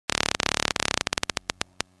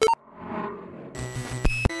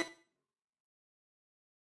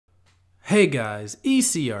Hey guys,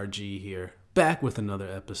 ECRG here, back with another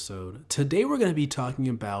episode. Today we're going to be talking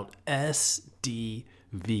about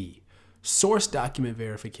SDV, Source Document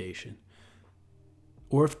Verification.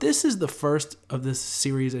 Or if this is the first of this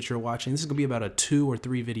series that you're watching, this is going to be about a 2 or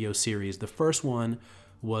 3 video series. The first one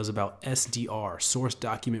was about SDR, Source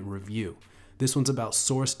Document Review. This one's about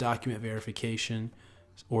Source Document Verification,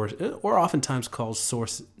 or oftentimes called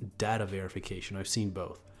Source Data Verification. I've seen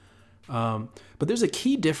both. But there's a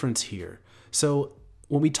key difference here. So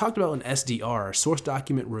when we talked about an SDR, Source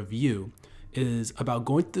Document Review, is about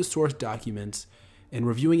going through the source documents and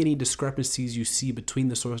reviewing any discrepancies you see between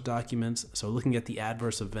the source documents. So looking at the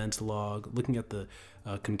adverse events log, looking at the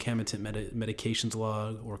concomitant medications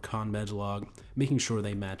log or ConMed log, making sure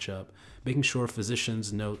they match up, making sure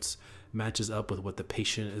physician's notes matches up with what the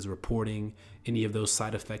patient is reporting, any of those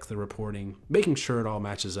side effects they're reporting, making sure it all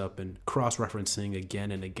matches up and cross-referencing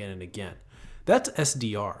again and again and again. That's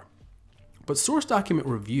SDR. But source document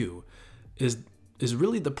review is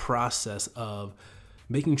really the process of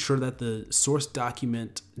making sure that the source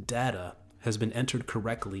document data has been entered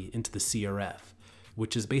correctly into the CRF,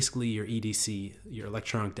 which is basically your EDC, your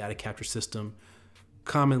electronic data capture system.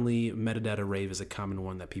 Commonly, metadata rave is a common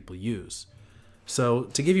one that people use. So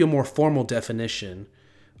to give you a more formal definition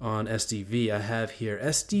on SDV, I have here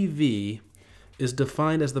SDV is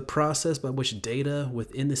defined as the process by which data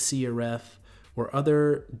within the CRF or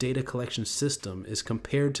other data collection system is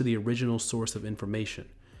compared to the original source of information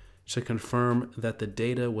to confirm that the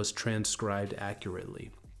data was transcribed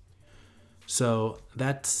accurately. So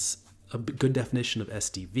that's a good definition of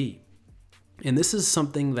SDV. And this is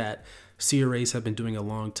something that CRAs have been doing a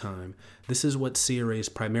long time. This is what CRAs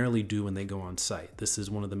primarily do when they go on site. This is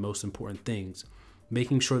one of the most important things,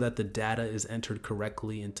 making sure that the data is entered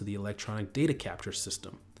correctly into the electronic data capture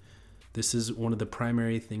system. This is one of the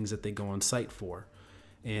primary things that they go on site for,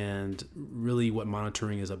 and really what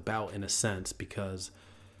monitoring is about in a sense, because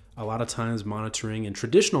a lot of times monitoring and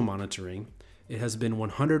traditional monitoring, it has been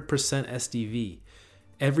 100% SDV.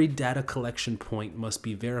 Every data collection point must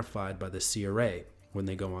be verified by the CRA when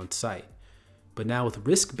they go on site. But now with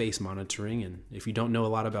risk-based monitoring, and if you don't know a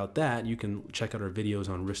lot about that, you can check out our videos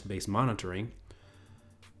on risk-based monitoring.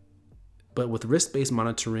 But with risk-based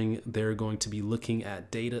monitoring, they're going to be looking at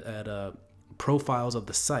data at profiles of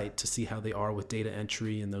the site to see how they are with data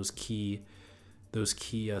entry and those key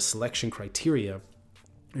selection criteria,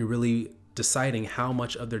 and really deciding how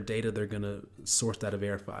much of their data they're going to source data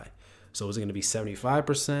verify. So is it going to be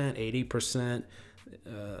 75%, 80%?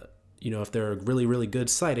 If they're a really, really good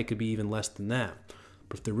site, it could be even less than that.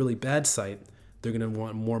 But if they're a really bad site, they're going to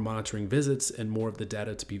want more monitoring visits and more of the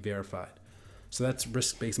data to be verified. So that's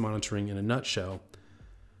risk-based monitoring in a nutshell.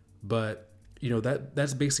 But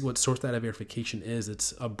that's basically what source data verification is.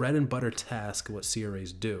 It's a bread and butter task of what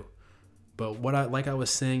CRAs do. But like I was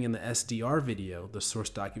saying in the SDR video, the source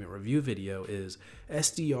document review video, is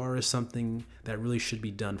SDR is something that really should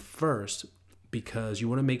be done first, because you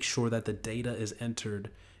want to make sure that the data is entered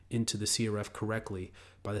into the CRF correctly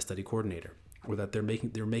by the study coordinator, or that they're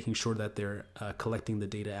making sure that they're collecting the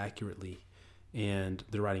data accurately and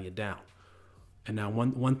they're writing it down. And now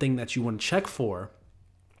one thing that you want to check for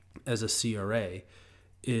as a CRA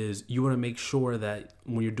is you want to make sure that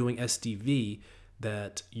when you're doing SDV,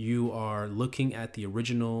 that you are looking at the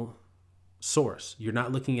original source. You're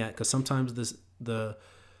not looking at, because sometimes the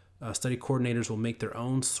study coordinators will make their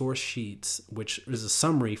own source sheets, which is a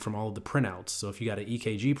summary from all of the printouts. So if you got an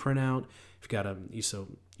EKG printout, if you got a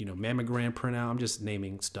mammogram printout, I'm just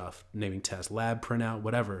naming tests, lab printout,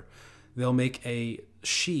 whatever, they'll make a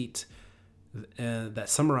sheet that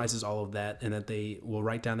summarizes all of that, and that they will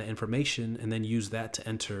write down the information and then use that to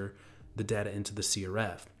enter the data into the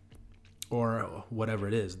CRF or whatever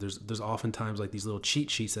it is. There's oftentimes like these little cheat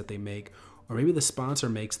sheets that they make, or maybe the sponsor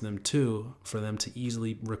makes them too, for them to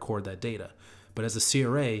easily record that data. But as a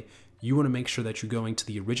CRA, you want to make sure that you're going to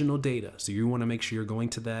the original data. So you want to make sure you're going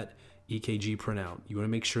to that EKG printout. You want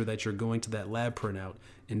to make sure that you're going to that lab printout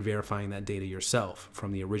and verifying that data yourself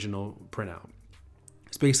from the original printout.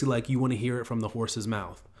 It's basically like you want to hear it from the horse's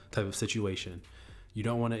mouth type of situation. You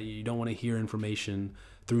don't want to hear information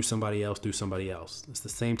through somebody else. It's the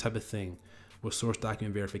same type of thing with source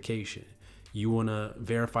document verification. You want to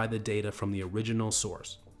verify the data from the original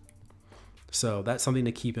source. So that's something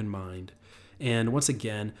to keep in mind. And once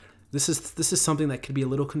again, this is something that could be a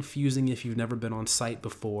little confusing if you've never been on site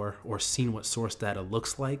before or seen what source data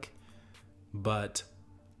looks like. But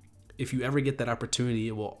if you ever get that opportunity,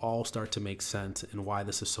 it will all start to make sense and why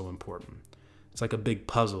this is so important. It's like a big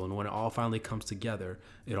puzzle, and when it all finally comes together,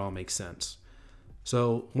 it all makes sense.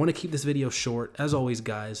 So want to keep this video short. As always,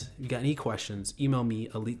 guys, if you got any questions, email me,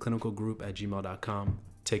 eliteclinicalgroup@gmail.com.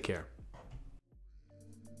 Take care.